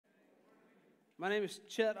My name is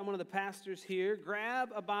Chet. I'm one of the pastors here. Grab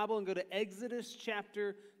a Bible and go to Exodus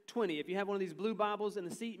chapter 20. If you have one of these blue Bibles in the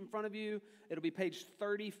seat in front of you, it'll be page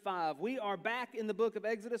 35. We are back in the book of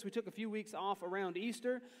Exodus. We took a few weeks off around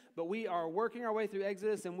Easter, but we are working our way through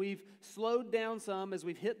Exodus, and we've slowed down some as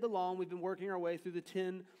we've hit the law, and we've been working our way through the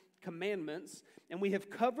 10 Commandments. And we have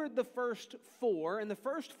covered the first four, and the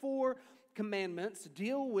first four commandments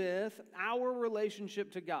deal with our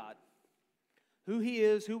relationship to God. Who He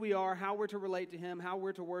is, who we are, how we're to relate to Him, how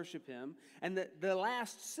we're to worship Him. And the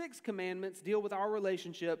last 6 commandments deal with our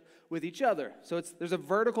relationship with each other. So there's a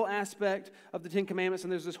vertical aspect of the 10 commandments,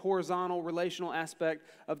 and there's this horizontal relational aspect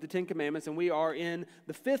of the 10 commandments. And we are in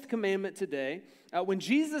the 5th commandment today. When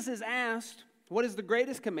Jesus is asked, what is the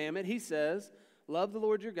greatest commandment? He says, love the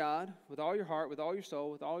Lord your God with all your heart, with all your soul,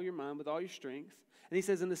 with all your mind, with all your strength. And He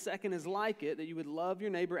says, and the second is like it, that you would love your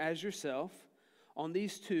neighbor as yourself. On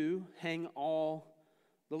these two hang all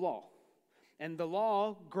the law. And the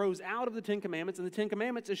law grows out of the 10 Commandments, and the 10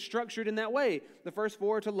 Commandments is structured in that way. The first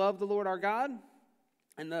 4 are to love the Lord our God,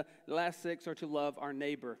 and the last 6 are to love our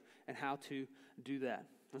neighbor and how to do that.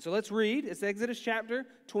 And so let's read. It's Exodus chapter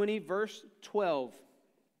 20, verse 12.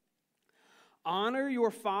 Honor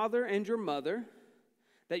your father and your mother,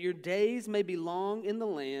 that your days may be long in the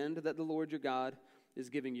land that the Lord your God is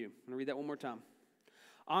giving you. I'm going to read that one more time.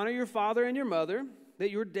 Honor your father and your mother,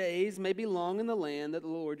 that your days may be long in the land that the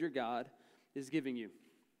Lord your God is giving you.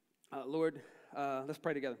 Lord, let's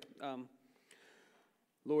pray together.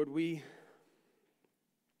 Lord, we're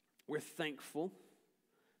thankful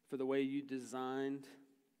for the way you designed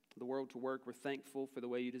the world to work. We're thankful for the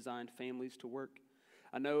way you designed families to work.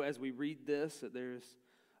 I know as we read this that there's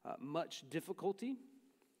much difficulty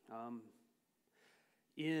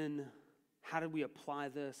in how do we apply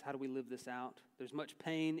this? How do we live this out? There's much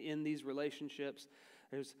pain in these relationships.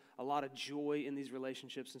 There's a lot of joy in these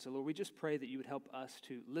relationships. And so, Lord, we just pray that you would help us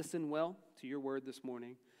to listen well to your word this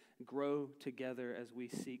morning, grow together as we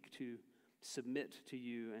seek to submit to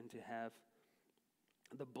you and to have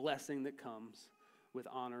the blessing that comes with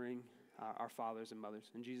honoring our fathers and mothers.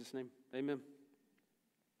 In Jesus' name, amen.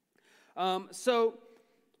 So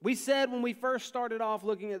we said when we first started off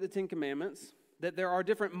looking at the 10 Commandments that there are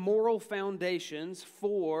different moral foundations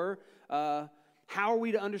for how are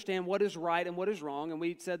we to understand what is right and what is wrong. And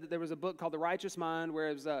we said that there was a book called The Righteous Mind, where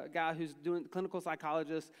it was a guy who's doing clinical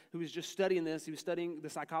psychologist who was just studying this. He was studying the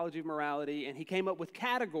psychology of morality, and he came up with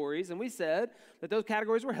categories. And we said that those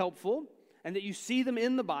categories were helpful and that you see them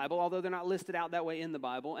in the Bible, although they're not listed out that way in the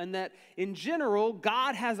Bible, and that in general,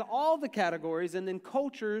 God has all the categories, and then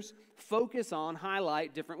cultures focus on,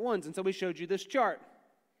 highlight different ones. And so we showed you this chart.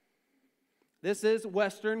 This is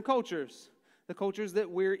Western cultures, the cultures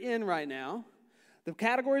that we're in right now. The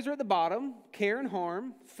categories are at the bottom: care and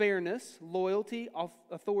harm, fairness, loyalty,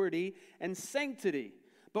 authority, and sanctity.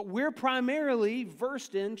 But we're primarily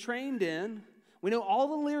versed in, trained in, we know all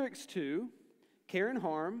the lyrics to care and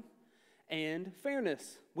harm and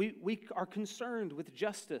fairness. We are concerned with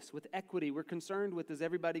justice, with equity. We're concerned with, does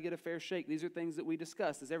everybody get a fair shake? These are things that we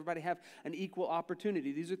discuss. Does everybody have an equal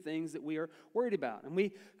opportunity? These are things that we are worried about. And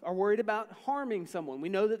we are worried about harming someone. We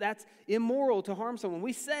know that that's immoral to harm someone.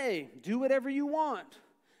 We say, do whatever you want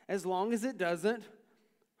as long as it doesn't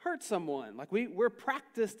hurt someone. Like we're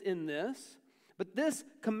practiced in this, but this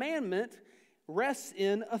commandment rests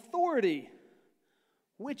in authority,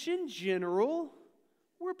 which in general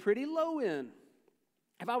we're pretty low in.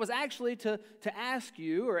 If I was actually to ask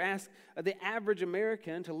you or ask the average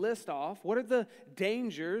American to list off, what are the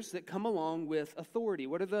dangers that come along with authority?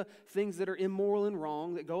 What are the things that are immoral and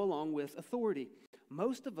wrong that go along with authority?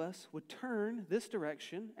 Most of us would turn this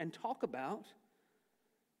direction and talk about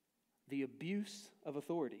the abuse of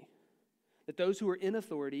authority. That those who are in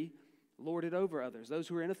authority lord it over others. Those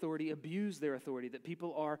who are in authority abuse their authority. That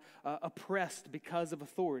people are oppressed because of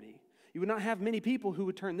authority. You would not have many people who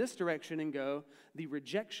would turn this direction and go, the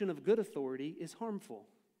rejection of good authority is harmful.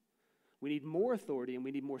 We need more authority, and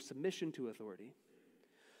we need more submission to authority.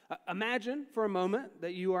 Imagine for a moment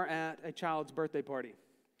that you are at a child's birthday party.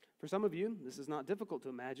 For some of you, this is not difficult to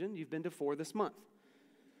imagine. You've been to 4 this month.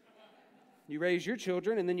 You raise your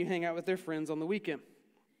children, and then you hang out with their friends on the weekend.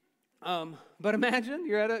 But imagine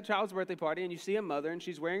you're at a child's birthday party, and you see a mother, and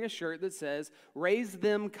she's wearing a shirt that says, raise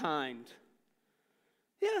them kind.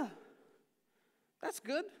 Yeah. That's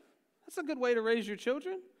good. That's a good way to raise your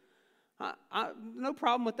children. No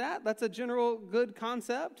problem with that. That's a general good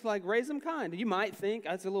concept, like raise them kind. You might think,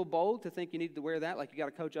 that's a little bold to think you need to wear that, like you got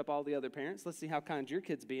to coach up all the other parents. Let's see how kind your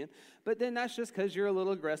kid's being. But then that's just because you're a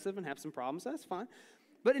little aggressive and have some problems. That's fine.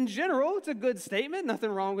 But in general, it's a good statement.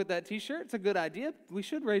 Nothing wrong with that t-shirt. It's a good idea. We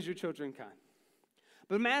should raise your children kind.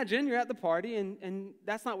 But imagine you're at the party, and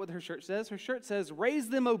that's not what her shirt says. Her shirt says, raise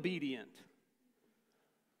them obedient.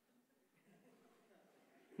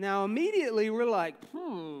 Now, immediately, we're like,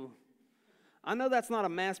 I know that's not a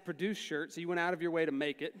mass-produced shirt, so you went out of your way to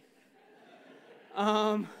make it.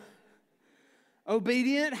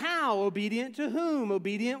 Obedient how? Obedient to whom?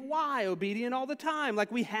 Obedient why? Obedient all the time.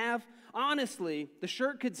 Like we have, honestly, the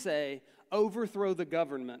shirt could say, overthrow the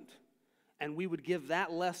government, and we would give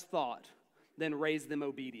that less thought than raise them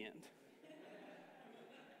obedient.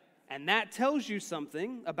 And that tells you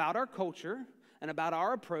something about our culture and about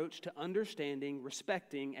our approach to understanding,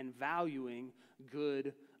 respecting, and valuing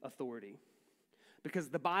good authority. Because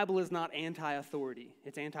the Bible is not anti-authority.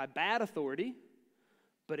 It's anti-bad authority,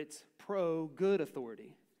 but it's pro-good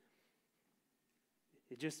authority.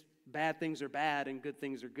 It just, bad things are bad and good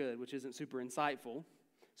things are good, which isn't super insightful.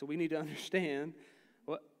 So we need to understand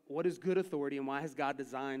what is good authority and why has God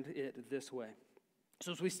designed it this way.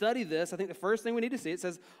 So as we study this, I think the first thing we need to see, it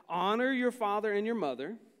says, honor your father and your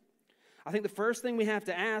mother. I think the first thing we have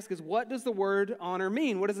to ask is, what does the word honor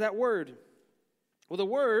mean? What is that word? Well, the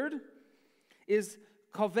word is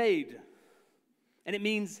kaved, and it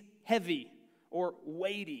means heavy or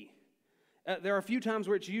weighty. There are a few times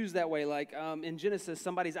where it's used that way, like in Genesis,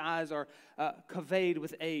 somebody's eyes are kaved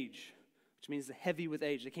with age, which means heavy with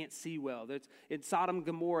age. They can't see well. In Sodom and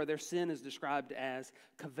Gomorrah, their sin is described as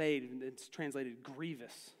kaved. It's translated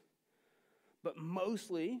grievous. But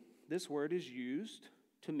mostly, this word is used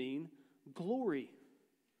to mean glory,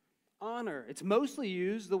 honor. It's mostly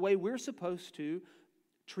used the way we're supposed to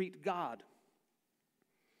treat God.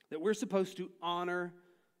 That we're supposed to honor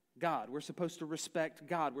God. We're supposed to respect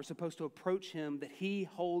God. We're supposed to approach Him, that He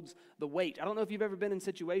holds the weight. I don't know if you've ever been in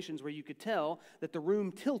situations where you could tell that the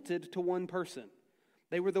room tilted to one person.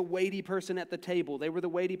 They were the weighty person at the table. They were the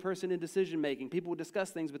weighty person in decision making. People would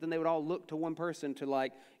discuss things, but then they would all look to one person to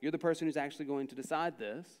like, you're the person who's actually going to decide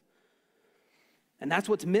this. And that's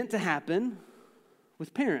what's meant to happen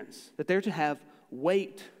with parents, that they're to have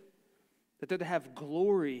weight, that they're to have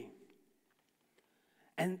glory.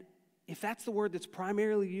 And if that's the word that's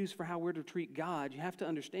primarily used for how we're to treat God, you have to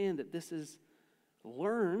understand that this is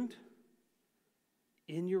learned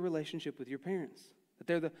in your relationship with your parents.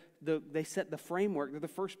 That they set the framework. They're the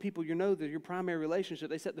first people you know, they're your primary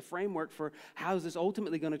relationship. They set the framework for how is this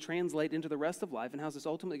ultimately going to translate into the rest of life, and how is this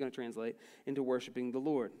ultimately going to translate into worshiping the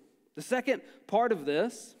Lord. The second part of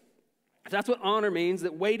this, if that's what honor means,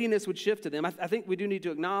 that weightiness would shift to them, I think we do need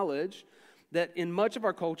to acknowledge that in much of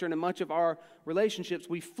our culture and in much of our relationships,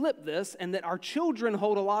 we flip this, and that our children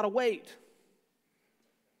hold a lot of weight.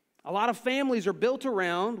 A lot of families are built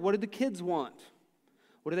around, what do the kids want?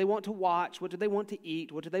 What do they want to watch? What do they want to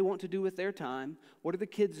eat? What do they want to do with their time? What are the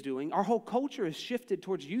kids doing? Our whole culture is shifted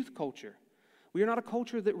towards youth culture. We are not a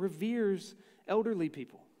culture that reveres elderly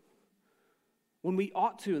people. When we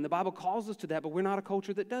ought to, and the Bible calls us to that, but we're not a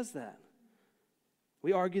culture that does that.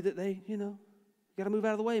 We argue that they, got to move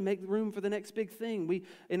out of the way, make room for the next big thing.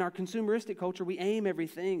 In our consumeristic culture, we aim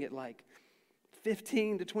everything at like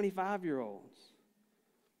 15 to 25-year-olds.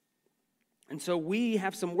 And so we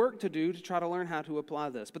have some work to do to try to learn how to apply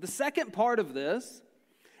this. But the second part of this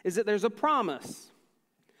is that there's a promise.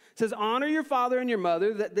 It says, honor your father and your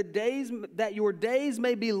mother, that your days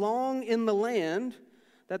may be long in the land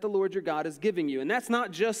that the Lord your God is giving you. And that's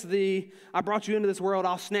not just I brought you into this world,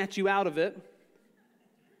 I'll snatch you out of it.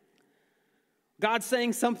 God's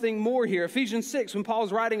saying something more here. Ephesians 6, when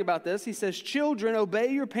Paul's writing about this, he says, children,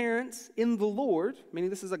 obey your parents in the Lord, meaning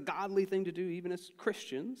this is a godly thing to do even as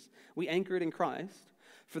Christians. We anchor it in Christ.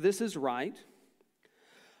 For this is right.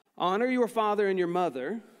 Honor your father and your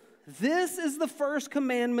mother. This is the first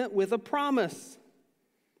commandment with a promise,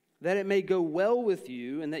 that it may go well with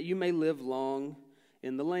you and that you may live long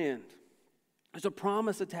in the land. There's a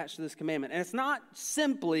promise attached to this commandment. And it's not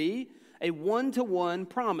simply a one-to-one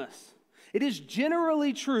promise. It is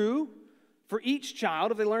generally true for each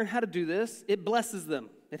child. If they learn how to do this, it blesses them.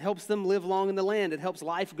 It helps them live long in the land. It helps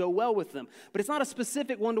life go well with them. But it's not a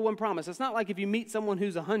specific one-to-one promise. It's not like if you meet someone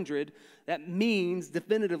who's 100, that means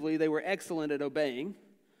definitively they were excellent at obeying.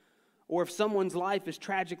 Or if someone's life is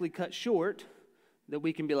tragically cut short, that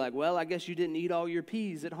we can be like, well, I guess you didn't eat all your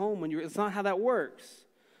peas at home when it's not how that works.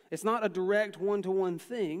 It's not a direct one-to-one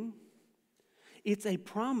thing. It's a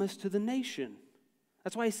promise to the nation.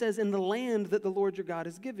 That's why he says, in the land that the Lord your God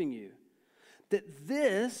is giving you. That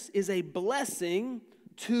this is a blessing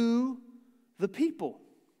to the people.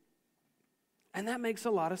 And that makes a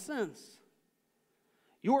lot of sense.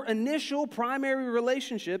 Your initial primary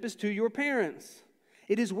relationship is to your parents.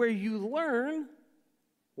 It is where you learn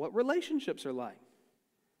what relationships are like.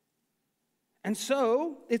 And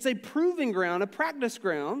so it's a proving ground, a practice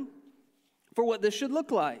ground for what this should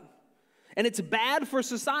look like. And it's bad for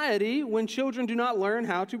society when children do not learn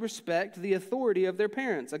how to respect the authority of their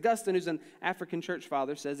parents. Augustine, who's an African church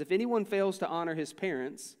father, says, if anyone fails to honor his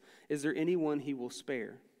parents, is there anyone he will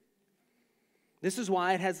spare? This is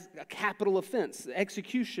why it has a capital offense.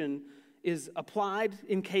 Execution is applied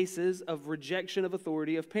in cases of rejection of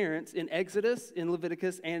authority of parents in Exodus, in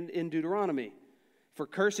Leviticus, and in Deuteronomy. For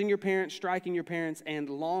cursing your parents, striking your parents, and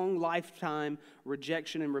long lifetime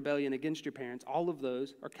rejection and rebellion against your parents, all of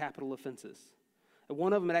those are capital offenses. And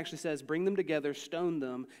one of them, it actually says, bring them together, stone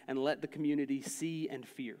them, and let the community see and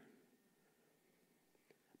fear.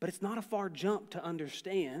 But it's not a far jump to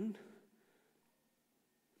understand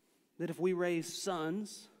that if we raise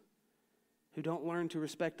sons who don't learn to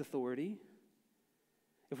respect authority,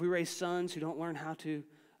 if we raise sons who don't learn how to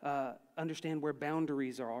understand where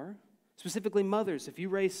boundaries are, specifically mothers, if you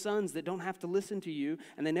raise sons that don't have to listen to you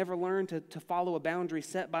and they never learn to follow a boundary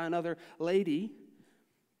set by another lady,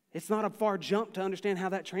 it's not a far jump to understand how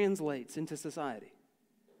that translates into society.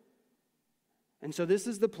 And so this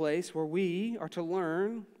is the place where we are to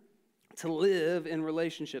learn to live in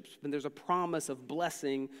relationships. And there's a promise of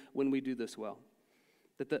blessing when we do this well,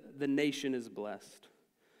 that the nation is blessed.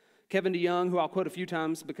 Kevin DeYoung, who I'll quote a few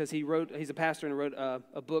times because he's a pastor and wrote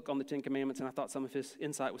a book on the Ten Commandments, and I thought some of his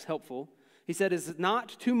insight was helpful. He said, it's not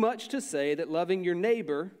too much to say that loving your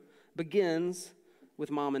neighbor begins with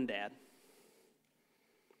mom and dad.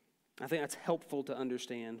 I think that's helpful to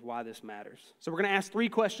understand why this matters. So we're going to ask 3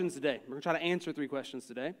 questions today. We're going to try to answer 3 questions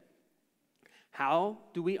today. How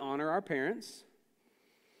do we honor our parents?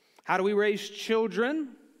 How do we raise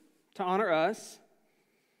children to honor us?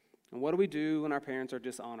 And what do we do when our parents are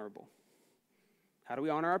dishonorable? How do we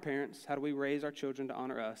honor our parents? How do we raise our children to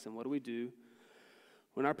honor us? And what do we do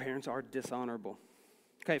when our parents are dishonorable?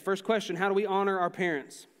 Okay, first question, how do we honor our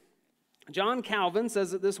parents? John Calvin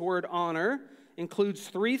says that this word honor includes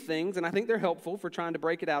 3 things, and I think they're helpful for trying to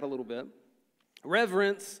break it out a little bit.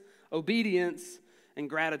 Reverence, obedience, and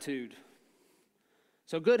gratitude.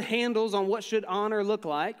 So good handles on what should honor look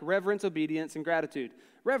like: reverence, obedience, and gratitude.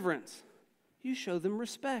 Reverence. You show them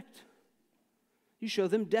respect. You show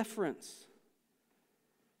them deference.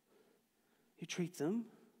 You treat them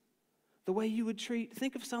the way you would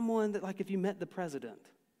think of someone that, like, if you met the president,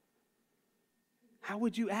 how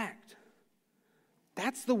would you act?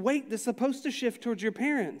 That's the weight that's supposed to shift towards your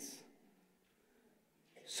parents.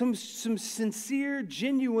 Some sincere,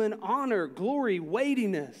 genuine honor, glory,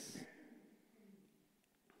 weightiness.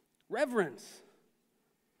 Reverence.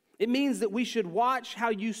 It means that we should watch how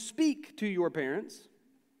you speak to your parents.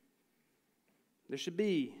 There should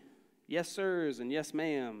be yes sirs and yes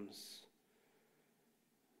ma'ams.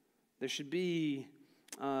 There should be,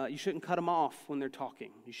 you shouldn't cut them off when they're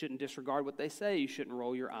talking. You shouldn't disregard what they say. You shouldn't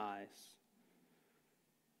roll your eyes.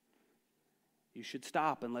 You should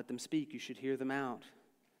stop and let them speak. You should hear them out.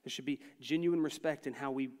 There should be genuine respect in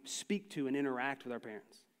how we speak to and interact with our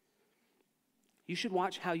parents. You should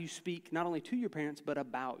watch how you speak not only to your parents, but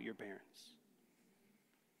about your parents.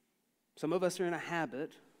 Some of us are in a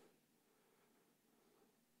habit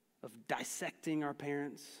of dissecting our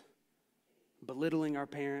parents, belittling our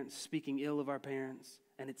parents, speaking ill of our parents,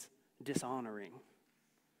 and it's dishonoring.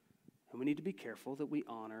 And we need to be careful that we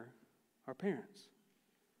honor our parents.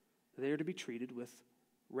 They are to be treated with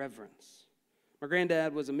reverence. My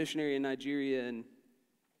granddad was a missionary in Nigeria, and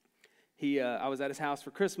I was at his house for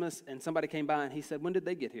Christmas, and somebody came by, and he said, when did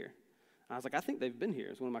they get here? And I was like, I think they've been here.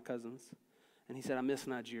 It's one of my cousins. And he said, I miss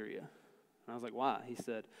Nigeria. And I was like, why? He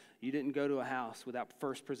said, you didn't go to a house without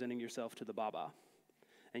first presenting yourself to the Baba.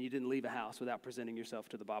 And you didn't leave a house without presenting yourself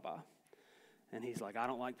to the Baba. And he's like, I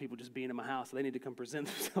don't like people just being in my house. They need to come present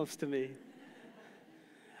themselves to me.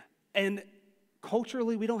 And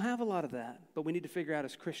culturally, we don't have a lot of that. But we need to figure out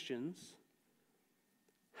as Christians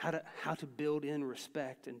how to build in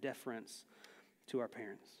respect and deference to our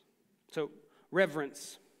parents. So,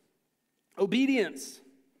 reverence. Obedience.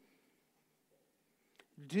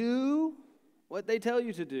 Do what they tell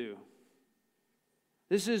you to do.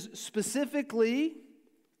 This is specifically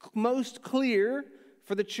most clear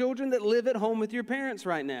for the children that live at home with your parents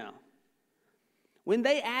right now. When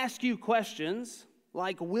they ask you questions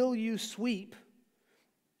like, will you sweep?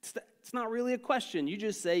 It's not really a question. You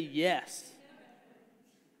just say yes.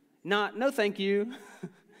 Not, no thank you.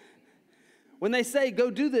 When they say,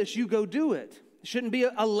 go do this, you go do it. It shouldn't be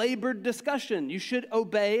a labored discussion. You should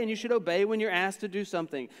obey, and you should obey when you're asked to do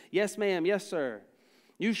something. Yes, ma'am. Yes, sir.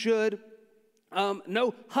 You should,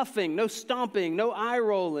 no huffing, no stomping, no eye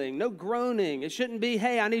rolling, no groaning. It shouldn't be,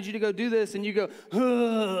 hey, I need you to go do this, and you go,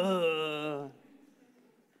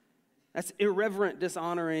 That's irreverent,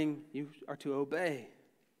 dishonoring. You are to obey.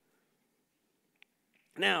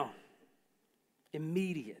 Now,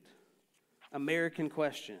 immediate American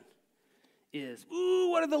question is,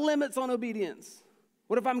 what are the limits on obedience?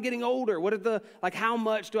 What if I'm getting older? What are how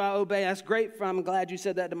much do I obey? That's great. I'm glad you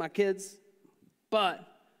said that to my kids. But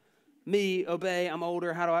me, obey, I'm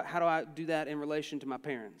older. How do I do that in relation to my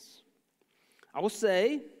parents? I will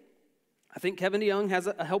say, I think Kevin DeYoung has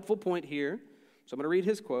a helpful point here. So I'm going to read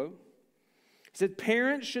his quote. He said,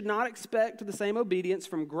 parents should not expect the same obedience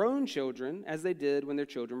from grown children as they did when their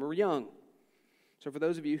children were young. So for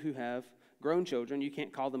those of you who have grown children, you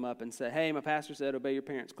can't call them up and say, hey, my pastor said, obey your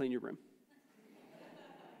parents, clean your room.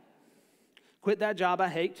 Quit that job I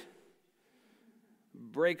hate.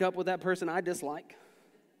 Break up with that person I dislike.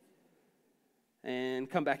 And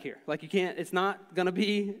come back here. You can't, it's not going to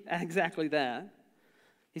be exactly that.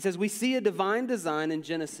 He says, we see a divine design in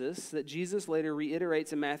Genesis that Jesus later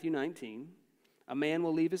reiterates in Matthew 19. A man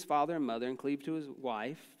will leave his father and mother and cleave to his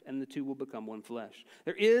wife, and the two will become one flesh.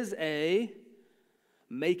 There is a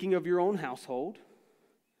making of your own household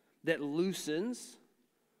that loosens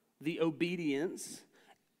the obedience,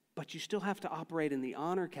 but you still have to operate in the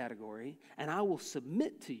honor category. And I will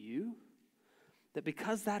submit to you that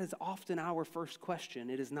because that is often our first question,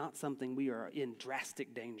 it is not something we are in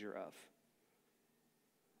drastic danger of.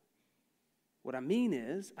 What I mean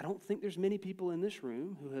is, I don't think there's many people in this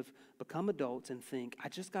room who have become adults and think, I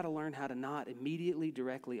just got to learn how to not immediately,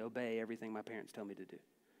 directly obey everything my parents tell me to do.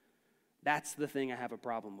 That's the thing I have a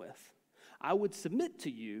problem with. I would submit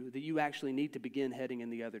to you that you actually need to begin heading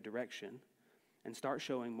in the other direction and start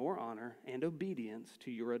showing more honor and obedience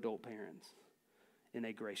to your adult parents in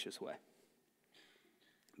a gracious way.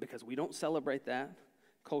 Because we don't celebrate that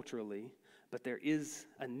culturally, but there is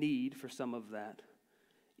a need for some of that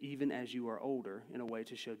even as you are older in a way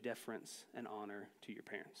to show deference and honor to your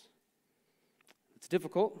parents. It's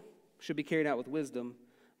difficult, should be carried out with wisdom,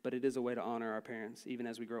 but it is a way to honor our parents even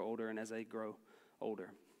as we grow older and as they grow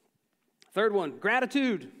older. Third one,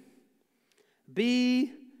 gratitude.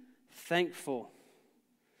 Be thankful.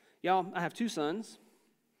 Y'all, I have two sons,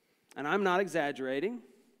 and I'm not exaggerating,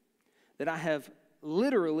 that I have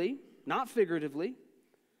literally, not figuratively,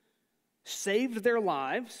 saved their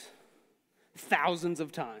lives thousands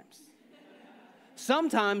of times.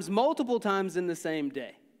 Sometimes multiple times in the same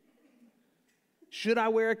day. Should I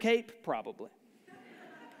wear a cape? Probably.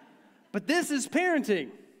 But this is parenting.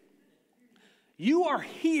 You are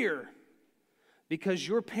here because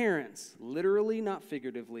your parents, literally, not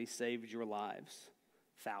figuratively, saved your lives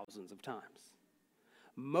thousands of times.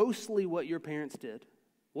 Mostly what your parents did.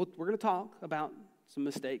 We're going to talk about some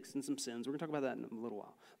mistakes and some sins. We're going to talk about that in a little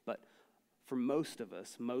while. But for most of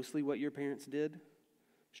us, mostly what your parents did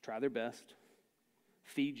is try their best,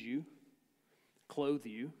 feed you, clothe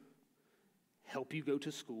you, help you go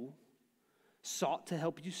to school, sought to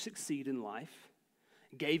help you succeed in life,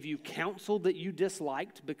 gave you counsel that you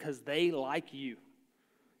disliked because they like you,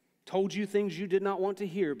 told you things you did not want to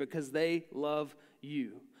hear because they love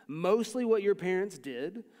you. Mostly what your parents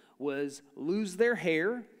did was lose their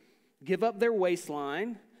hair, give up their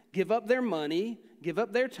waistline, give up their money, give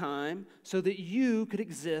up their time so that you could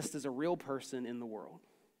exist as a real person in the world.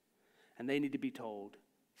 And they need to be told,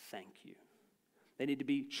 thank you. They need to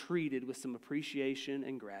be treated with some appreciation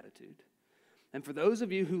and gratitude. And for those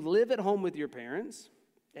of you who live at home with your parents,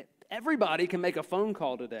 everybody can make a phone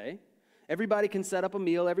call today. Everybody can set up a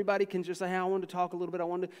meal. Everybody can just say, hey, I wanted to talk a little bit. I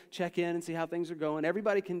wanted to check in and see how things are going.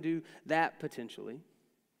 Everybody can do that potentially.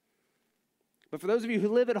 But for those of you who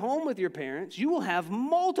live at home with your parents, you will have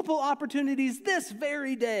multiple opportunities this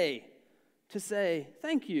very day to say,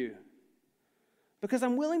 thank you. Because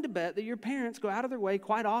I'm willing to bet that your parents go out of their way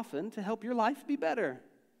quite often to help your life be better.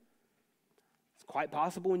 It's quite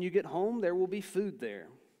possible when you get home, there will be food there.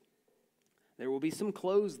 There will be some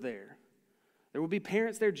clothes there. There will be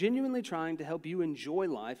parents there genuinely trying to help you enjoy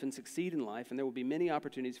life and succeed in life, and there will be many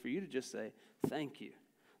opportunities for you to just say, thank you.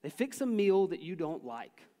 They fix a meal that you don't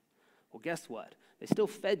like. Well, guess what? They still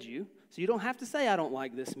fed you, so you don't have to say, I don't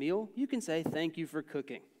like this meal. You can say, thank you for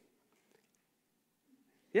cooking.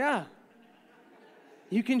 Yeah.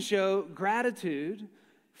 You can show gratitude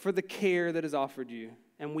for the care that is offered you,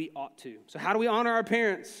 and we ought to. So how do we honor our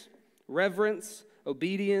parents? Reverence,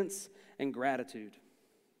 obedience, and gratitude.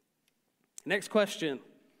 Next question.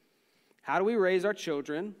 How do we raise our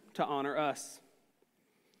children to honor us?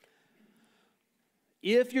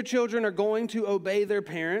 If your children are going to obey their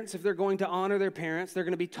parents, if they're going to honor their parents, they're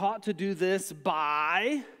going to be taught to do this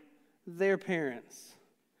by their parents.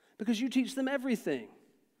 Because you teach them everything.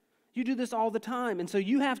 You do this all the time. And so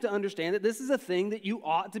you have to understand that this is a thing that you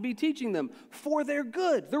ought to be teaching them for their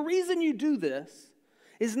good. The reason you do this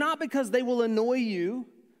is not because they will annoy you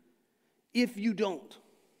if you don't.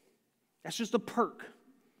 That's just a perk.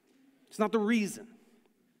 It's not the reason.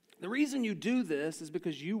 The reason you do this is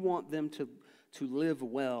because you want them to live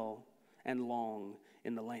well and long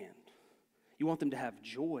in the land. You want them to have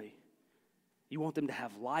joy. You want them to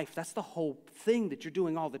have life. That's the whole thing that you're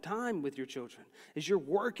doing all the time with your children, is you're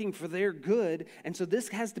working for their good. And so this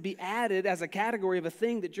has to be added as a category of a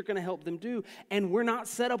thing that you're going to help them do. And we're not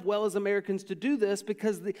set up well as Americans to do this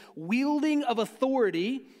because the wielding of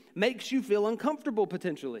authority makes you feel uncomfortable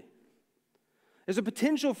potentially. There's a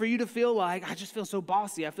potential for you to feel like, I just feel so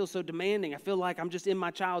bossy, I feel so demanding, I feel like I'm just in my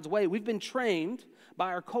child's way. We've been trained by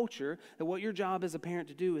our culture that what your job as a parent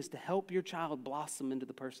to do is to help your child blossom into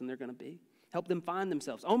the person they're going to be. Help them find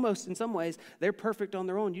themselves. Almost in some ways, they're perfect on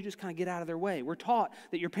their own. You just kind of get out of their way. We're taught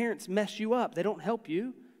that your parents mess you up. They don't help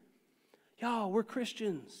you. Y'all, we're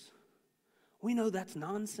Christians. We know that's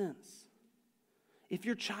nonsense. If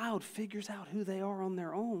your child figures out who they are on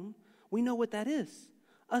their own, we know what that is.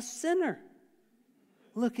 A sinner.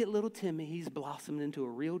 Look at little Timmy. He's blossomed into a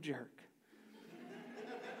real jerk.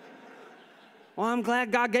 Well, I'm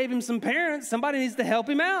glad God gave him some parents. Somebody needs to help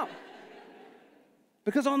him out.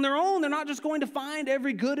 Because on their own, they're not just going to find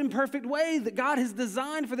every good and perfect way that God has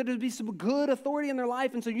designed for there to be some good authority in their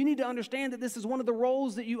life. And so you need to understand that this is one of the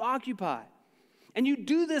roles that you occupy. And you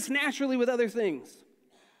do this naturally with other things.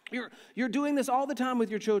 You're doing this all the time with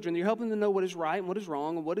your children. You're helping them know what is right and what is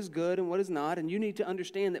wrong and what is good and what is not. And you need to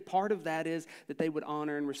understand that part of that is that they would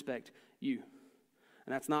honor and respect you.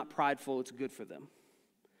 And that's not prideful. It's good for them.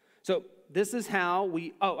 So this is how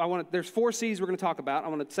there's 4 C's we're going to talk about. I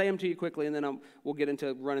want to say them to you quickly, and then we'll get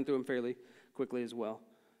into running through them fairly quickly as well.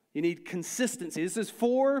 You need consistency. This is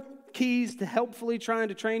 4 keys to helpfully trying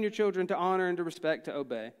to train your children to honor and to respect, to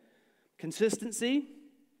obey. Consistency,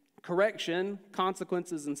 correction,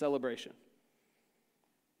 consequences, and celebration.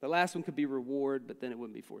 The last one could be reward, but then it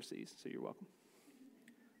wouldn't be 4 C's, so you're welcome.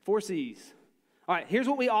 4 C's. All right, here's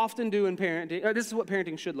what we often do in parenting. This is what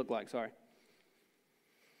parenting should look like, sorry.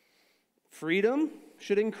 Freedom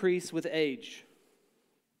should increase with age.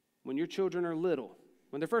 When your children are little,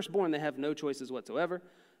 when they're first born, they have no choices whatsoever.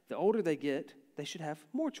 The older they get, they should have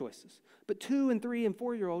more choices. But 2 and 3 and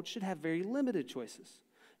 4-year-olds should have very limited choices.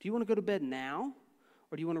 Do you want to go to bed now,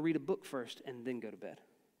 or do you want to read a book first and then go to bed?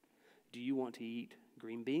 Do you want to eat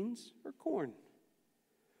green beans or corn?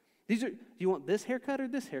 Do you want this haircut or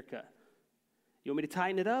this haircut? You want me to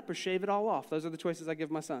tighten it up or shave it all off? Those are the choices I give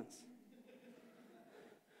my sons.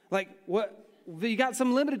 Like, what? You got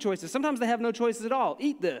some limited choices. Sometimes they have no choices at all.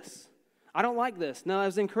 Eat this. I don't like this. No, that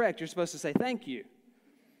was incorrect. You're supposed to say thank you.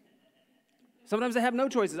 Sometimes they have no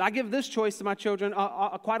choices. I give this choice to my children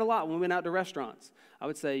quite a lot when we went out to restaurants. I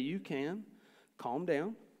would say, you can calm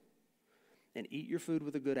down and eat your food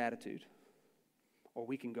with a good attitude. Or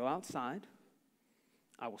we can go outside.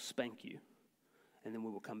 I will spank you. And then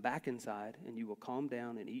we will come back inside and you will calm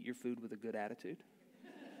down and eat your food with a good attitude.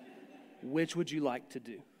 Which would you like to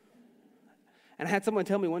do? And I had someone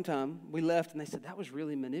tell me one time, we left, and they said, that was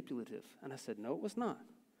really manipulative. And I said, no, it was not.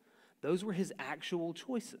 Those were his actual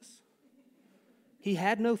choices. He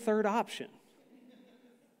had no third option.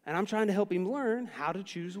 And I'm trying to help him learn how to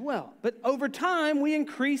choose well. But over time, we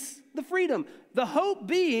increase the freedom. The hope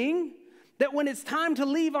being that when it's time to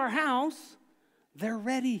leave our house, they're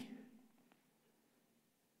ready.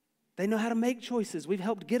 They know how to make choices. We've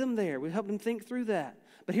helped get them there. We've helped them think through that.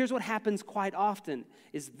 But here's what happens quite often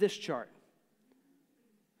is this chart.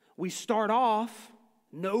 We start off,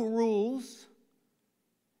 no rules,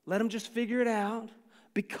 let them just figure it out,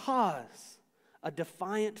 because a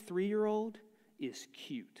defiant 3-year-old is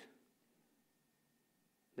cute.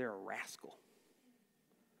 They're a rascal.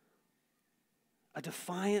 A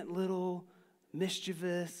defiant little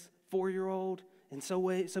mischievous 4-year-old in so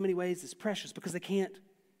many ways is precious because they can't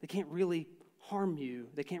really harm you.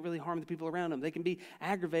 They can't really harm the people around them. They can be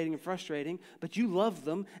aggravating and frustrating, but you love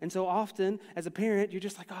them. And so often, as a parent, you're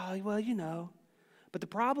just like, oh, well, you know. But the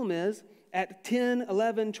problem is, at 10,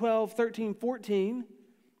 11, 12, 13, 14,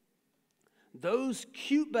 those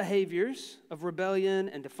cute behaviors of rebellion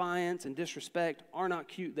and defiance and disrespect are not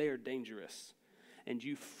cute. They are dangerous. And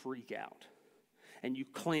you freak out. And you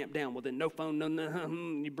clamp down. Well, then no phone, no.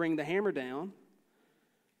 You bring the hammer down,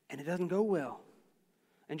 and it doesn't go well.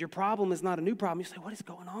 And your problem is not a new problem. You say, what is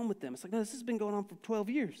going on with them? It's like, no, this has been going on for 12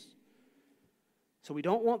 years. So we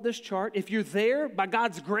don't want this chart. If you're there, by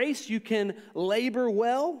God's grace, you can labor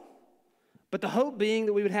well. But the hope being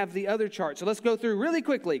that we would have the other chart. So let's go through really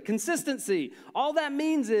quickly. Consistency. All that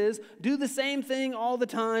means is do the same thing all the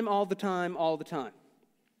time, all the time, all the time.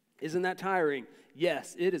 Isn't that tiring?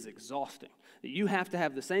 Yes, it is exhausting. You have to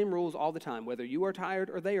have the same rules all the time, whether you are tired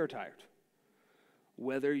or they are tired.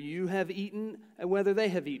 Whether you have eaten and whether they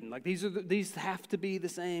have eaten. Like these have to be the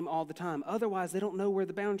same all the time. Otherwise, they don't know where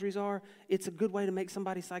the boundaries are. It's a good way to make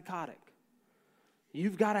somebody psychotic.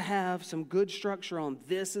 You've got to have some good structure on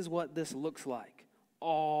this is what this looks like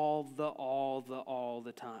all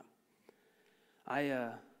the time.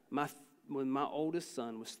 When my oldest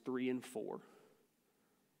son was 3 and 4,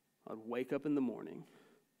 I'd wake up in the morning,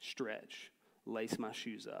 stretch, lace my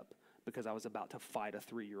shoes up because I was about to fight a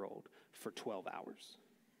 3-year-old for 12 hours.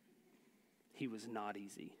 He was not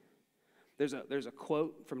easy. There's a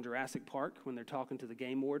quote from Jurassic Park when they're talking to the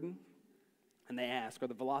game warden. And they ask, are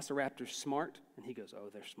the velociraptors smart? And he goes, oh,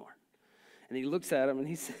 they're smart. And he looks at them and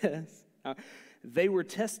he says, they were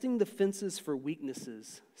testing the fences for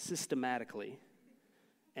weaknesses systematically,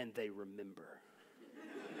 and they remember.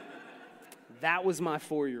 That was my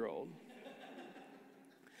 4-year-old.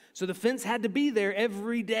 So the fence had to be there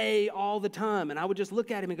every day, all the time. And I would just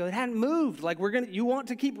look at him and go, it hadn't moved. Like you want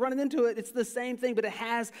to keep running into it. It's the same thing, but it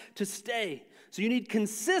has to stay. So you need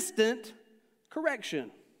consistent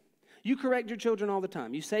correction. You correct your children all the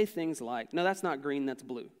time. You say things like, no, that's not green, that's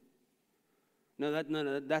blue. No,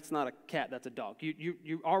 that's not a cat, that's a dog.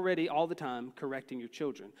 You're already all the time correcting your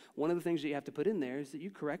children. One of the things that you have to put in there is that you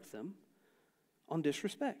correct them on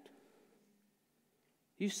disrespect.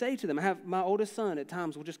 You say to them, I have my oldest son at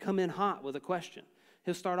times will just come in hot with a question.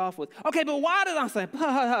 He'll start off with, okay, but why did I say,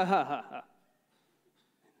 ha, ha, ha, ha, ha.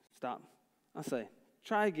 Stop. I say,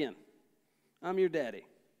 try again. I'm your daddy.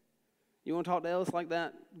 You want to talk to Ellis like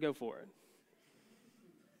that? Go for it.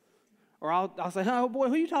 Or I'll say, oh, boy,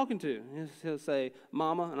 who are you talking to? He'll say,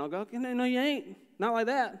 Mama. And I'll go, no, you ain't. Not like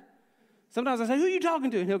that. Sometimes I say, who are you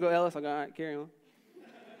talking to? And he'll go, Ellis. I go, all right, carry on.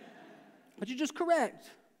 But you just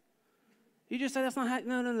correct. You just say, that's not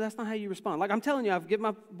how you respond. Like I'm telling you, I've given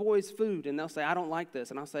my boys food, and they'll say, I don't like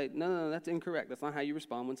this. And I'll say, no, that's incorrect. That's not how you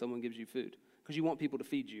respond when someone gives you food. Because you want people to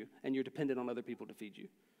feed you, and you're dependent on other people to feed you.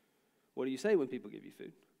 What do you say when people give you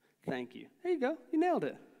food? Thank you. There you go. You nailed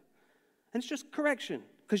it. And it's just correction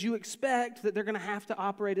because you expect that they're going to have to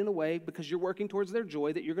operate in a way because you're working towards their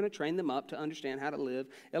joy that you're going to train them up to understand how to live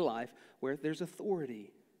a life where there's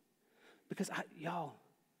authority. Because, y'all,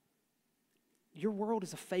 your world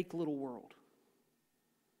is a fake little world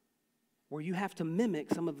where you have to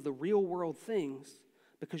mimic some of the real world things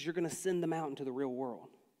because you're going to send them out into the real world.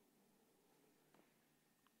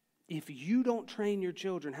 If you don't train your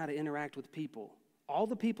children how to interact with people, all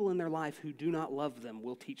the people in their life who do not love them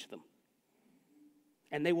will teach them.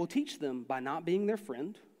 And they will teach them by not being their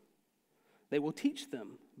friend. They will teach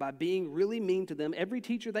them by being really mean to them. Every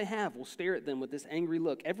teacher they have will stare at them with this angry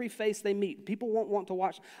look. Every face they meet, people won't want to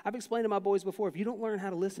watch. I've explained to my boys before, if you don't learn how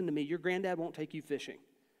to listen to me, your granddad won't take you fishing.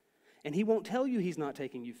 And he won't tell you he's not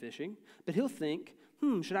taking you fishing, but he'll think,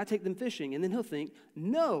 should I take them fishing? And then he'll think,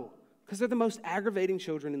 no, because they're the most aggravating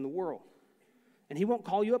children in the world. And he won't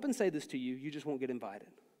call you up and say this to you. You just won't get invited.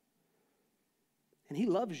 And he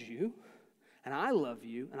loves you, and I love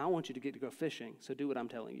you, and I want you to get to go fishing, so do what I'm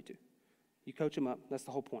telling you to. You coach him up. That's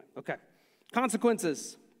the whole point. Okay.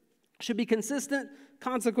 Consequences. Should be consistent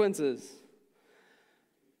consequences.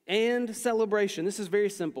 And celebration. This is very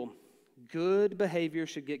simple. Good behavior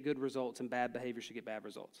should get good results, and bad behavior should get bad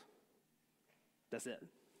results. That's it.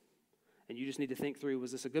 And you just need to think through,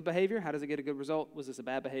 was this a good behavior? How does it get a good result? Was this a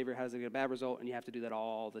bad behavior? How does it get a bad result? And you have to do that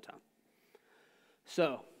all the time.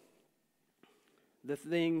 So, the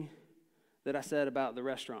thing that I said about the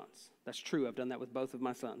restaurants, that's true. I've done that with both of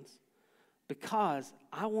my sons. Because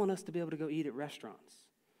I want us to be able to go eat at restaurants.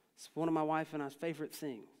 It's one of my wife and I's favorite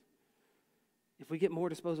things. If we get more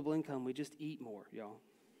disposable income, we just eat more, y'all.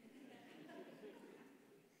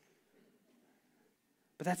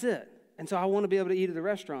 But that's it. And so I want to be able to eat at a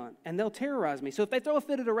restaurant, and they'll terrorize me. So if they throw a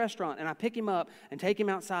fit at a restaurant, and I pick him up and take him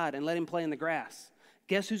outside and let him play in the grass,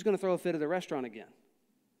 guess who's going to throw a fit at the restaurant again?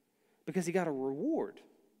 Because he got a reward.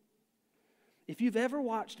 If you've ever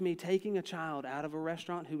watched me taking a child out of a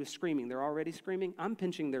restaurant who is screaming, they're already screaming, I'm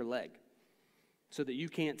pinching their leg so that you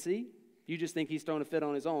can't see. You just think he's throwing a fit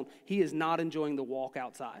on his own. He is not enjoying the walk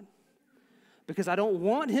outside. Because I don't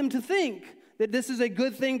want him to think that this is a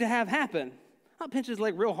good thing to have happen. I'll pinch his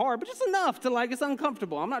leg real hard, but just enough to it's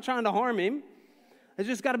uncomfortable. I'm not trying to harm him. It's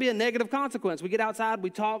just got to be a negative consequence. We get outside, we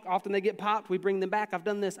talk, often they get popped, we bring them back. I've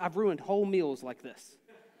done this. I've ruined whole meals like this.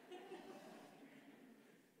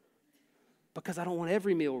 Because I don't want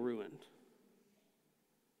every meal ruined.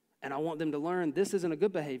 And I want them to learn this isn't a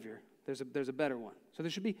good behavior. There's a better one. So there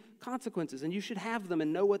should be consequences, and you should have them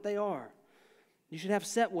and know what they are. You should have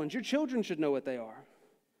set ones. Your children should know what they are.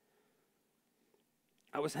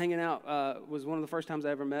 I was hanging out, was one of the first times I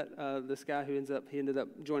ever met this guy who ended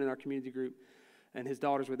up joining our community group, and his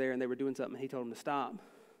daughters were there, and they were doing something, and he told them to stop.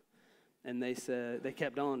 And they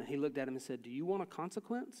kept on, and he looked at him and said, "Do you want a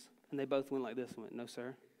consequence?" And they both went like this and went, "No,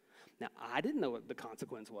 sir." Now, I didn't know what the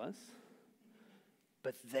consequence was,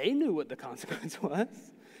 but they knew what the consequence was.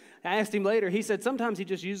 I asked him later. He said sometimes he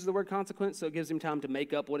just uses the word consequence so it gives him time to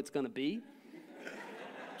make up what it's going to be,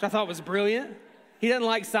 which I thought was brilliant. He doesn't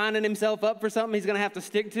like signing himself up for something he's going to have to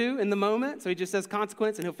stick to in the moment, so he just says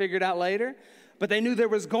consequence and he'll figure it out later. But they knew there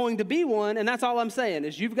was going to be one, and that's all I'm saying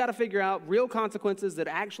is you've got to figure out real consequences that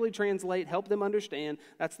actually translate, help them understand.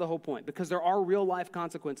 That's the whole point, because there are real-life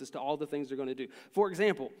consequences to all the things they're going to do. For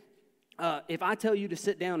example, if I tell you to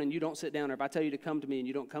sit down and you don't sit down, or if I tell you to come to me and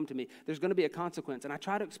you don't come to me, there's going to be a consequence. And I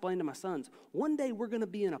try to explain to my sons, one day we're going to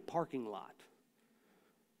be in a parking lot,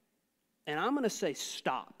 and I'm going to say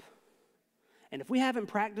stop. And if we haven't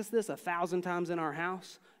practiced this 1,000 times in our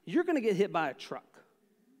house, you're going to get hit by a truck.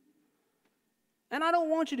 And I don't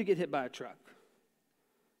want you to get hit by a truck.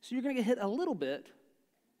 So you're going to get hit a little bit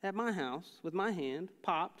at my house with my hand,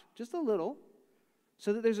 popped, just a little,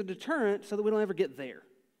 so that there's a deterrent so that we don't ever get there.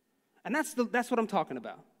 And that's what I'm talking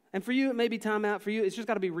about. And for you, it may be time out. For you, it's just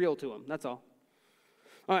got to be real to them. That's all.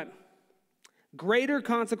 All right. Greater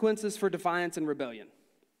consequences for defiance and rebellion.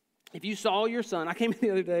 If you saw your son, I came in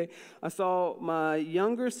the other day, I saw my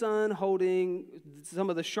younger son holding some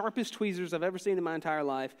of the sharpest tweezers I've ever seen in my entire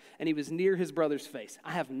life, and he was near his brother's face.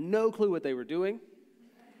 I have no clue what they were doing.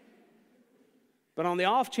 But on the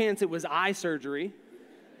off chance it was eye surgery,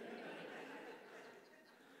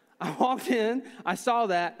 I walked in, I saw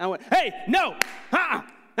that, and I went, "Hey, no,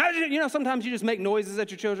 You know, sometimes you just make noises at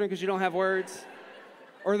your children because you don't have words,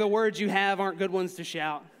 or the words you have aren't good ones to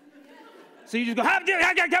shout. So you just go,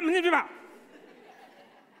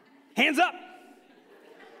 hands up,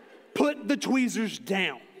 put the tweezers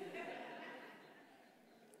down.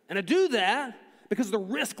 And I do that because the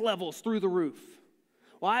risk level's through the roof.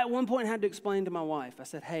 Well, I at one point had to explain to my wife, I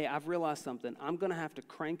said, hey, I've realized something. I'm going to have to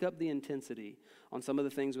crank up the intensity on some of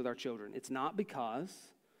the things with our children. It's not because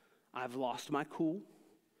I've lost my cool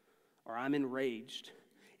or I'm enraged.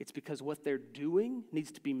 It's because what they're doing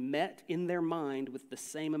needs to be met in their mind with the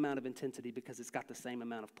same amount of intensity because it's got the same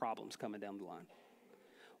amount of problems coming down the line.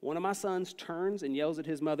 One of my sons turns and yells at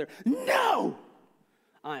his mother, no!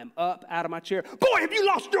 I am up out of my chair. Boy, have you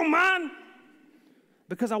lost your mind?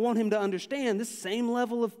 Because I want him to understand this same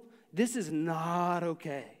level of, this is not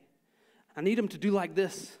okay. I need him to do like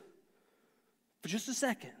this for just a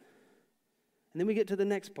second. And then we get to the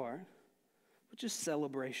next part, which is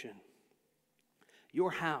celebration.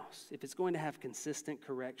 Your house, if it's going to have consistent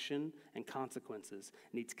correction and consequences,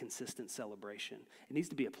 needs consistent celebration. It needs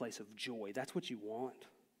to be a place of joy. That's what you want.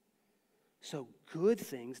 So good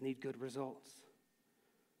things need good results.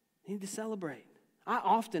 You need to celebrate. I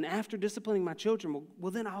often, after disciplining my children,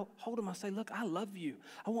 well, then I'll hold them. I'll say, look, I love you.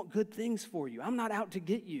 I want good things for you. I'm not out to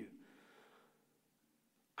get you.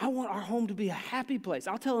 I want our home to be a happy place.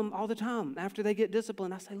 I'll tell them all the time after they get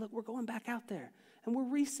disciplined, I say, look, we're going back out there and we're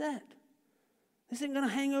reset. This ain't going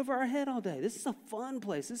to hang over our head all day. This is a fun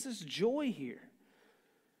place. This is joy here.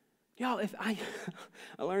 Y'all, if I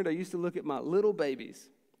learned I used to look at my little babies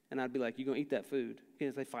and I'd be like, you going to eat that food?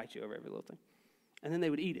 Because they fight you over every little thing. And then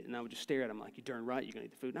they would eat it, and I would just stare at them like, you're darn right you're going to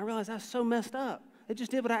eat the food. And I realized I was so messed up. They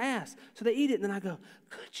just did what I asked. So they eat it, and then I go,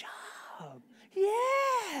 good job.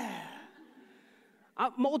 Yeah.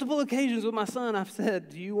 Multiple occasions with my son, I've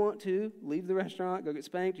said, do you want to leave the restaurant, go get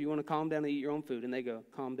spanked? Do you want to calm down and eat your own food? And they go,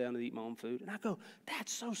 calm down and eat my own food. And I go,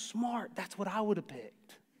 that's so smart. That's what I would have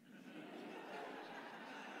picked.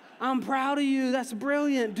 I'm proud of you. That's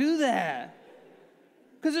brilliant. Do that.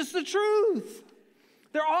 Because it's the truth.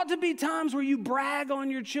 There ought to be times where you brag on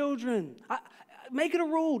your children. Make it a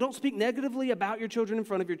rule. Don't speak negatively about your children in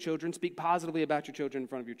front of your children. Speak positively about your children in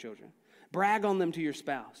front of your children. Brag on them to your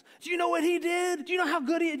spouse. Do you know what he did? Do you know how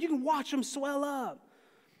good he is? You can watch them swell up.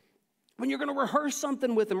 When you're going to rehearse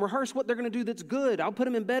something with them, rehearse what they're going to do that's good. I'll put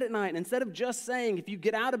them in bed at night. And instead of just saying, if you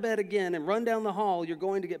get out of bed again and run down the hall, you're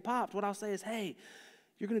going to get popped, what I'll say is, hey,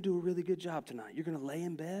 you're going to do a really good job tonight. You're going to lay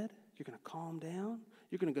in bed. You're going to calm down.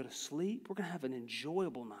 You're going to go to sleep. We're going to have an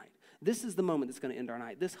enjoyable night. This is the moment that's going to end our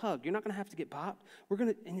night. This hug, you're not going to have to get popped. We're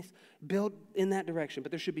going to build in that direction,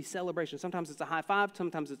 but there should be celebration. Sometimes it's a high five.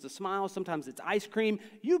 Sometimes it's a smile. Sometimes it's ice cream.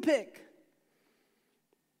 You pick.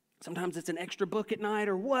 Sometimes it's an extra book at night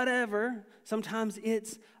or whatever. Sometimes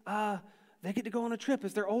it's they get to go on a trip.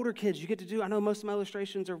 As they're older kids, you get to do, I know most of my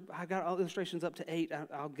illustrations I got illustrations up to 8.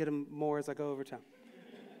 I'll get them more as I go over time.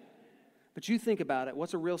 But you think about it.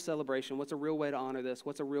 What's a real celebration? What's a real way to honor this?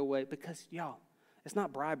 What's a real way? Because, y'all, it's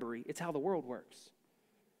not bribery. It's how the world works.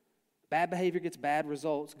 Bad behavior gets bad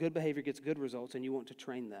results. Good behavior gets good results, and you want to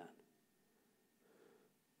train that.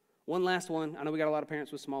 One last one. I know we got a lot of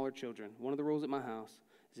parents with smaller children. One of the rules at my house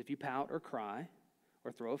is if you pout or cry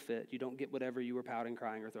or throw a fit, you don't get whatever you were pouting,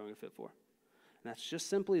 crying, or throwing a fit for. And that's just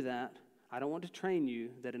simply that. I don't want to train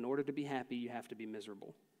you that in order to be happy, you have to be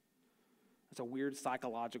miserable. It's a weird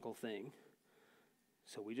psychological thing.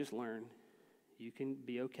 So we just learn you can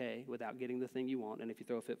be okay without getting the thing you want, and if you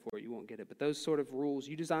throw a fit for it, you won't get it. But those sort of rules,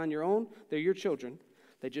 you design your own. They're your children.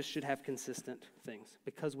 They just should have consistent things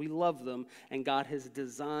because we love them, and God has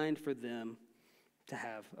designed for them to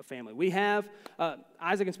have a family. We have,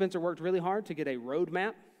 Isaac and Spencer worked really hard to get a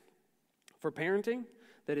roadmap for parenting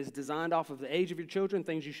that is designed off of the age of your children,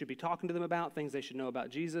 things you should be talking to them about, things they should know about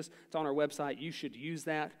Jesus. It's on our website. You should use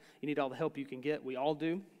that. You need all the help you can get. We all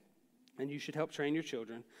do. And you should help train your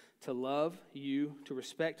children to love you, to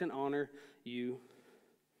respect and honor you,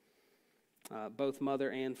 both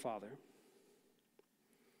mother and father.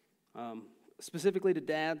 Specifically to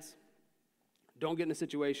dads, don't get in a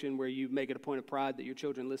situation where you make it a point of pride that your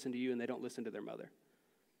children listen to you and they don't listen to their mother.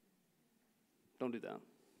 Don't do that.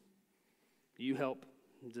 You help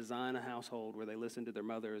design a household where they listen to their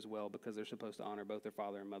mother as well because they're supposed to honor both their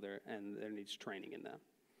father and mother, and there needs training in that.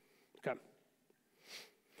 Okay.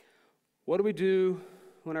 What do we do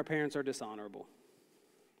when our parents are dishonorable?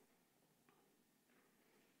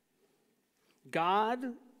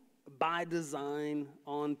 God, by design,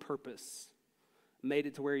 on purpose, made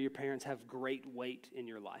it to where your parents have great weight in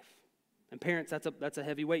your life. And parents, that's a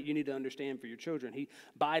heavy weight you need to understand for your children. He,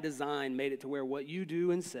 by design, made it to where what you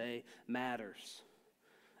do and say matters.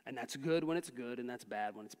 And that's good when it's good, and that's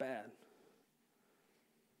bad when it's bad.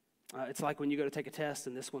 It's like when you go to take a test,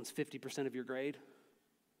 and this one's 50% of your grade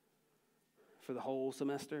for the whole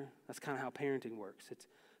semester. That's kind of how parenting works.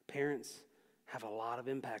 Parents have a lot of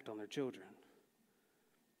impact on their children.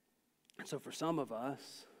 And so for some of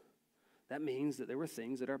us, that means that there were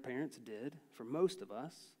things that our parents did. For most of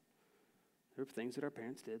us, there were things that our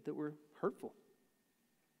parents did that were hurtful.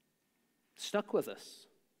 Stuck with us.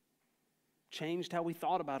 Changed how we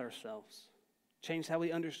thought about ourselves. Changed how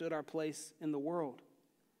we understood our place in the world.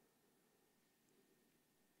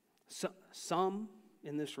 So, some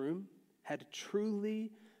in this room had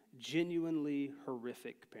truly, genuinely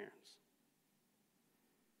horrific parents.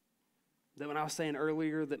 That when I was saying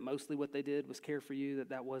earlier that mostly what they did was care for you,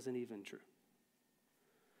 that wasn't even true.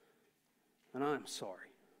 And I'm sorry,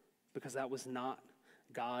 because that was not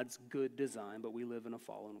God's good design, but we live in a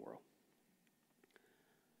fallen world.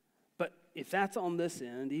 But if that's on this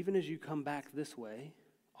end, even as you come back this way,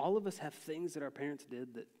 all of us have things that our parents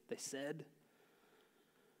did that they said,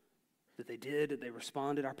 that they did, that they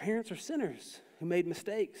responded. Our parents are sinners who made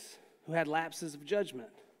mistakes, who had lapses of judgment.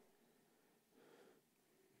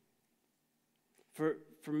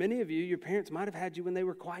 For many of you, your parents might have had you when they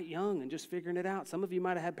were quite young and just figuring it out. Some of you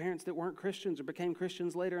might have had parents that weren't Christians or became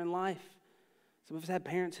Christians later in life. Some of us had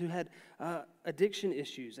parents who had addiction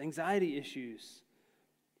issues, anxiety issues,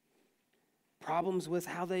 problems with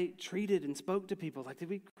how they treated and spoke to people. Like, did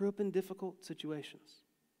we grow up in difficult situations?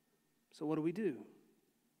 So what do we do?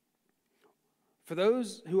 For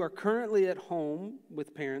those who are currently at home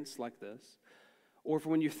with parents like this, or for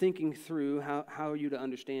when you're thinking through how are you to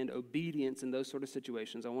understand obedience in those sort of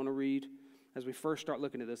situations, I want to read, as we first start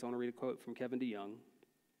looking at this, I want to read a quote from Kevin DeYoung.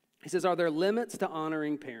 He says, "Are there limits to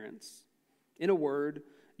honoring parents? In a word,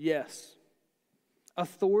 yes.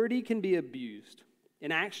 Authority can be abused.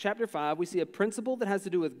 In Acts chapter 5, we see a principle that has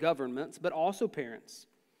to do with governments, but also parents,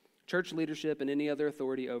 church leadership, and any other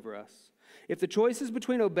authority over us. If the choice is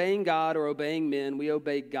between obeying God or obeying men, we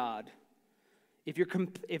obey God. If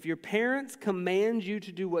your parents command you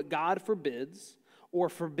to do what God forbids or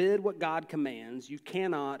forbid what God commands, you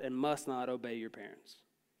cannot and must not obey your parents."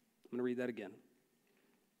 I'm going to read that again.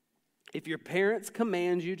 If your parents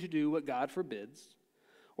command you to do what God forbids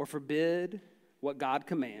or forbid what God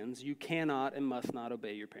commands, you cannot and must not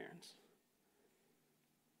obey your parents.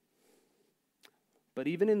 But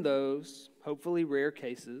even in those, hopefully rare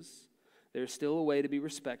cases, there's still a way to be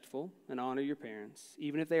respectful and honor your parents,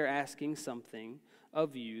 even if they are asking something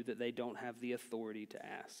of you that they don't have the authority to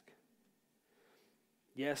ask.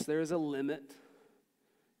 Yes, there is a limit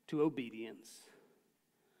to obedience,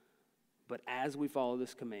 but as we follow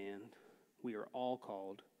this command, we are all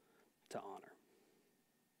called to honor,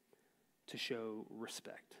 to show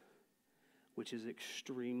respect, which is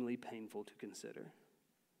extremely painful to consider.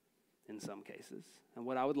 in some cases. And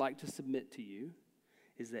what I would like to submit to you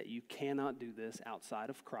is that you cannot do this outside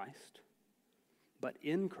of Christ. But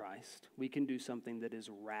in Christ, we can do something that is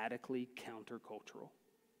radically countercultural.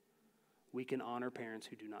 We can honor parents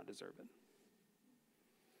who do not deserve it,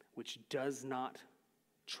 which does not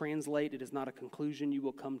translate. It is not a conclusion you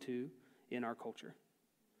will come to in our culture.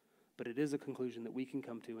 But it is a conclusion that we can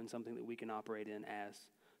come to and something that we can operate in as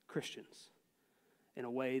Christians in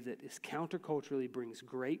a way that is counterculturally, brings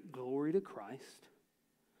great glory to Christ,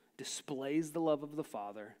 displays the love of the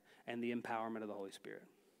Father, and the empowerment of the Holy Spirit.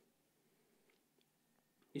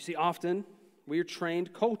 You see, often we are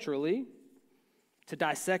trained culturally to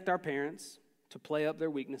dissect our parents, to play up their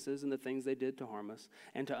weaknesses and the things they did to harm us,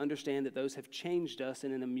 and to understand that those have changed us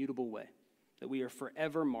in an immutable way, that we are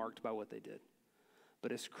forever marked by what they did.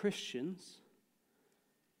 But as Christians,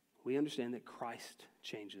 we understand that Christ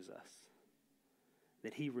changes us,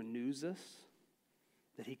 that he renews us,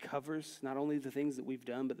 that he covers not only the things that we've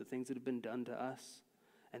done, but the things that have been done to us,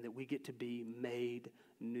 and that we get to be made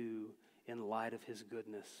new in light of his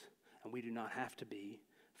goodness. And we do not have to be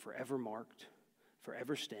forever marked,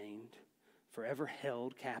 forever stained, forever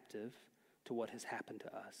held captive to what has happened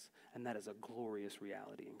to us. And that is a glorious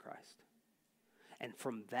reality in Christ. And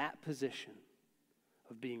from that position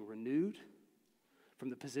of being renewed, from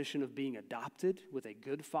the position of being adopted with a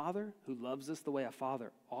good father who loves us the way a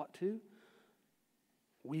father ought to,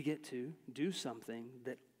 we get to do something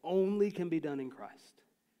that only can be done in Christ.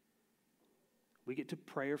 We get to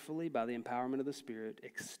prayerfully, by the empowerment of the Spirit,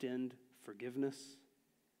 extend forgiveness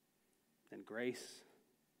and grace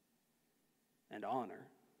and honor.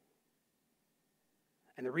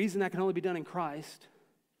 And the reason that can only be done in Christ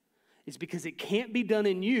is because it can't be done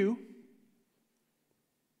in you.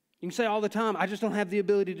 You can say all the time, I just don't have the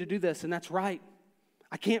ability to do this, and that's right.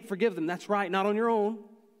 I can't forgive them, that's right. Not on your own,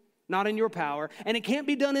 not in your power, and it can't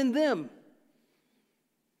be done in them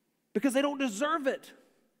because they don't deserve it.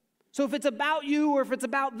 So if it's about you or if it's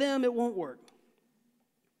about them, it won't work.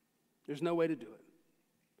 There's no way to do it.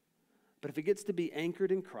 But if it gets to be anchored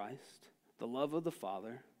in Christ, the love of the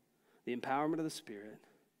Father, the empowerment of the Spirit,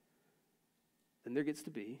 then there gets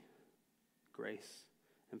to be grace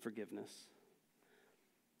and forgiveness.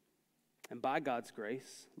 And by God's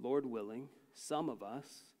grace, Lord willing, some of us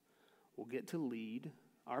will get to lead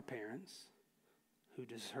our parents who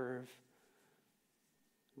deserve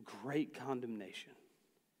great condemnation.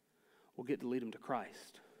 We'll get to lead them to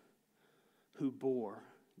Christ, who bore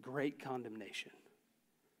great condemnation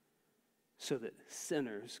so that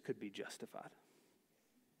sinners could be justified.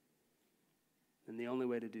 And the only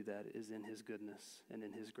way to do that is in his goodness and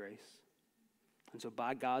in his grace. And so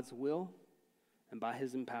by God's will and by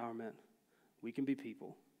his empowerment, we can be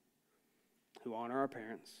people who honor our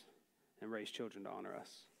parents and raise children to honor us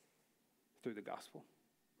through the gospel.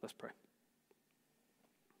 Let's pray.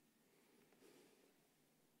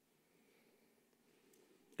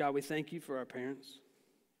 God, we thank you for our parents.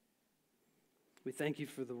 We thank you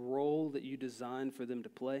for the role that you designed for them to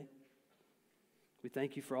play. We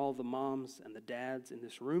thank you for all the moms and the dads in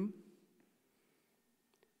this room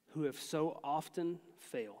who have so often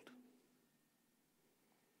failed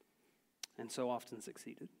and so often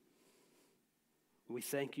succeeded. We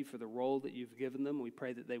thank you for the role that you've given them. We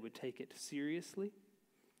pray that they would take it seriously,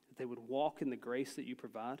 that they would walk in the grace that you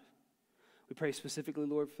provide. We pray specifically,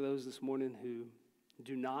 Lord, for those this morning who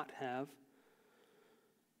do not have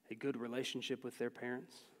a good relationship with their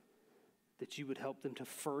parents, that you would help them to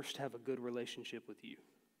first have a good relationship with you.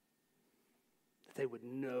 That they would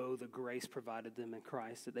know the grace provided them in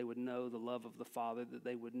Christ, that they would know the love of the Father, that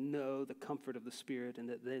they would know the comfort of the Spirit, and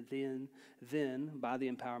that they then, by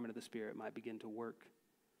the empowerment of the Spirit, might begin to work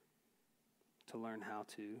to learn how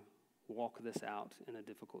to walk this out in a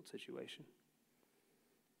difficult situation.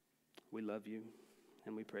 We love you.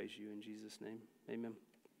 And we praise you in Jesus' name. Amen.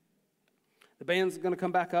 The band's going to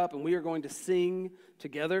come back up and we are going to sing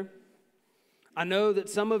together. I know that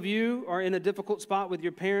some of you are in a difficult spot with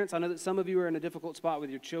your parents. I know that some of you are in a difficult spot with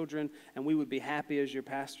your children. And we would be happy as your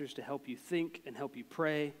pastors to help you think and help you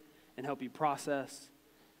pray and help you process.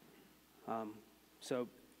 So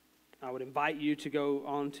I would invite you to go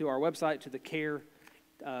onto our website to the care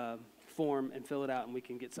form and fill it out and we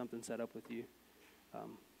can get something set up with you.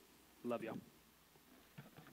 Love y'all.